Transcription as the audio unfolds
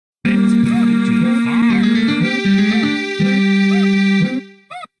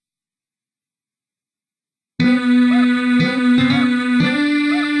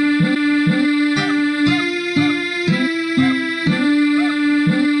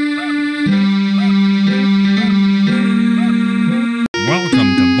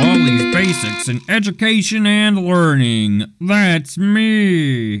works in education and learning. That's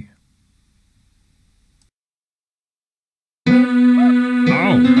me. Oh,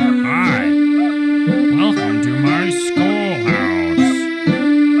 hi. Welcome to my schoolhouse.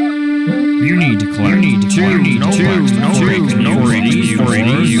 You need to collect two notebooks before you can use these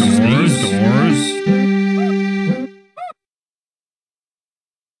doors.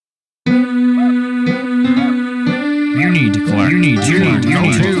 You need to collect two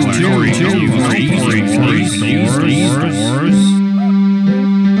notebooks before you can use these doors.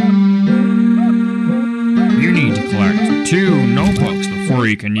 You need to collect two notebooks before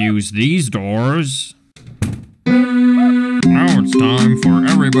you can use these doors. Now it's time for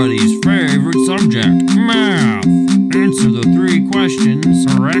everybody's favorite subject, math. Answer the 3 questions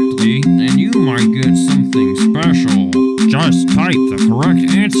correctly, and you might get something special. Just type the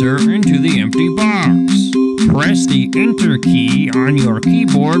correct answer into the empty box. Press the Enter key on your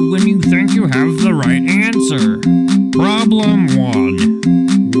keyboard when you think you have the right answer. Problem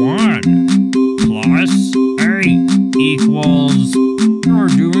 1. 1 plus 8 equals... You're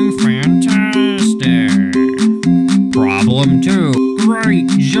doing fantastic. Problem 2. Great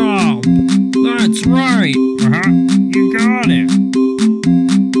job. That's right. You got it.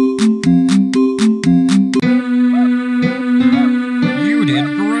 You did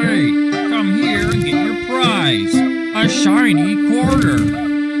great. Come here and get your prize. A shiny quarter.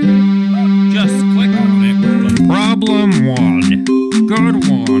 Just click on it with the Problem 1. Good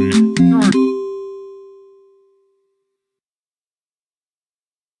one. You're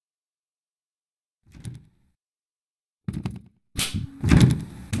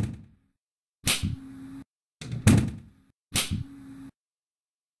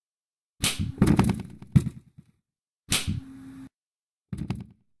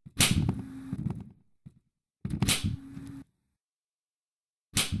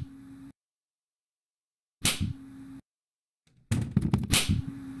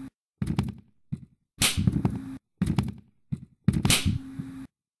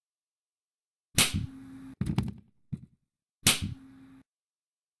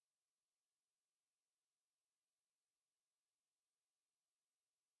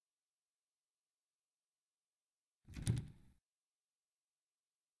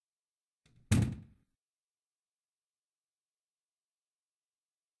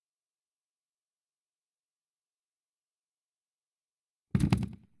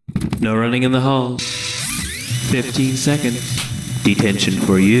No running in the halls. 15 seconds. Detention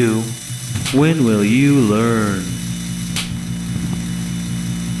for you. When will you learn?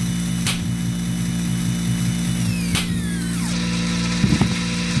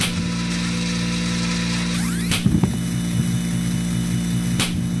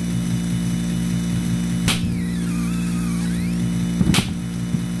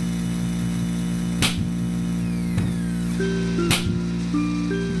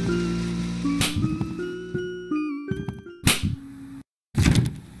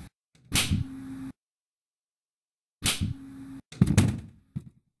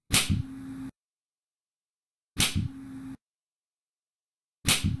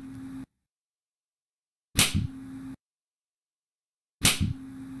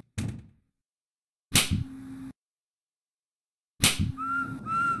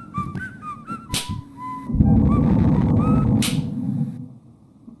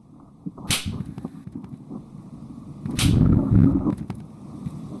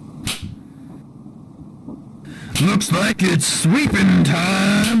 Looks like it's sweeping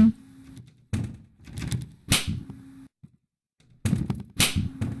time.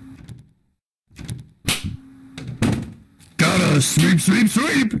 Gotta sweep, sweep,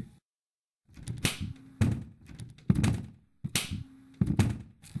 sweep.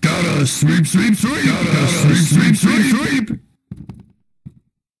 Gotta sweep, sweep, sweep. Gotta sweep, sweep, sweep, sweep.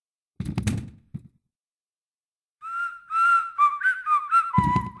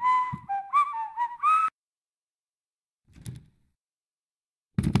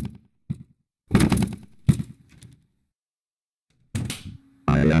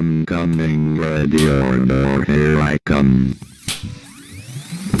 I am coming, ready or no, here I come.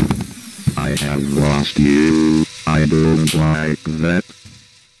 I have lost you, I don't like that.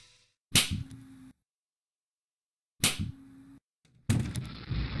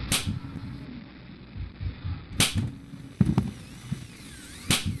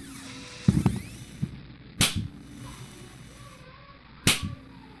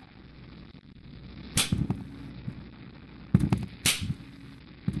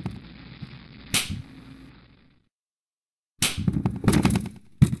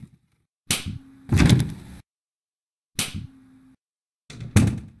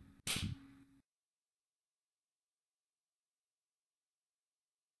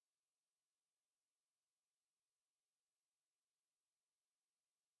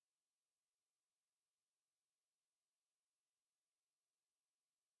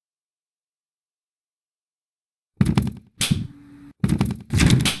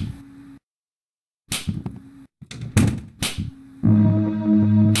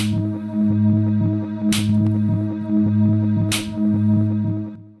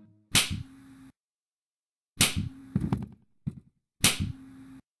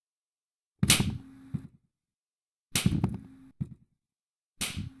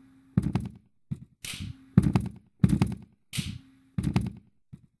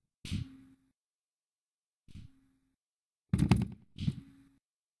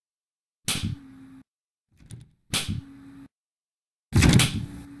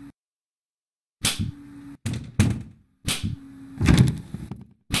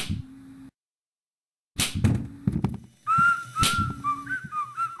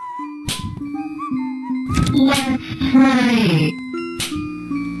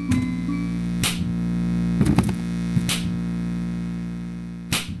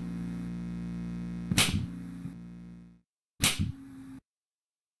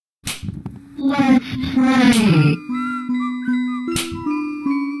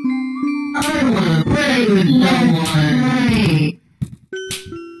 play with someone. Right.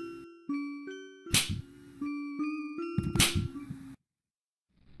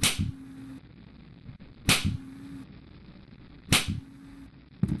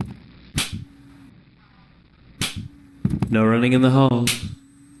 No running in the halls.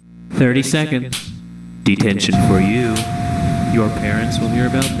 30 seconds. Detention for you. Your parents will hear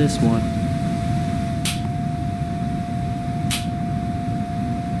about this one.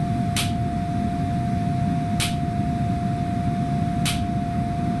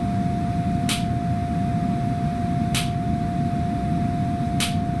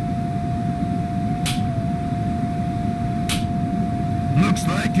 Looks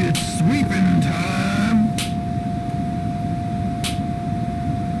like it's sweeping time.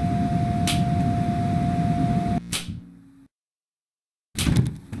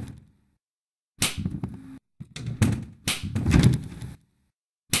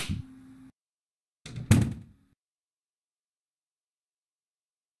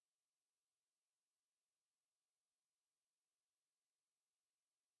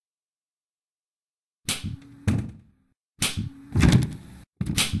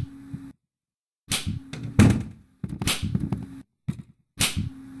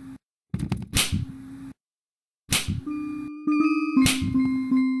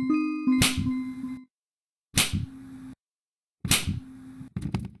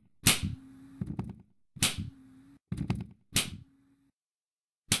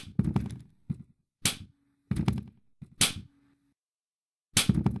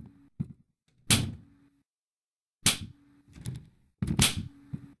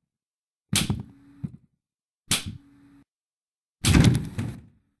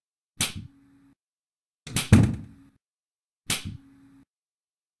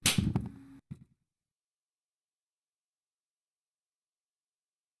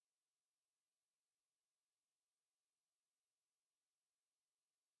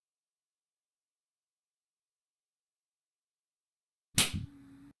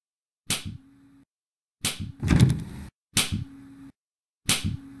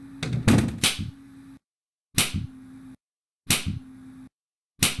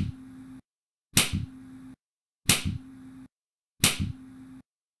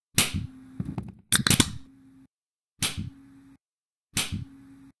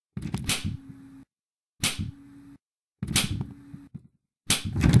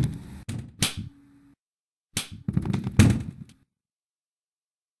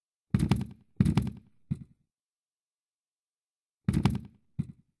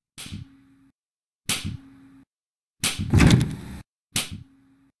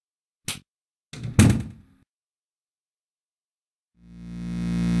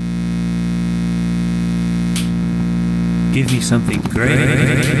 Give me something great.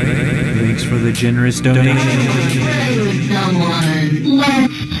 Thanks for the generous donation. Play with someone.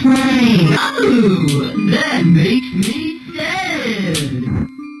 Let's play. Oh, that makes me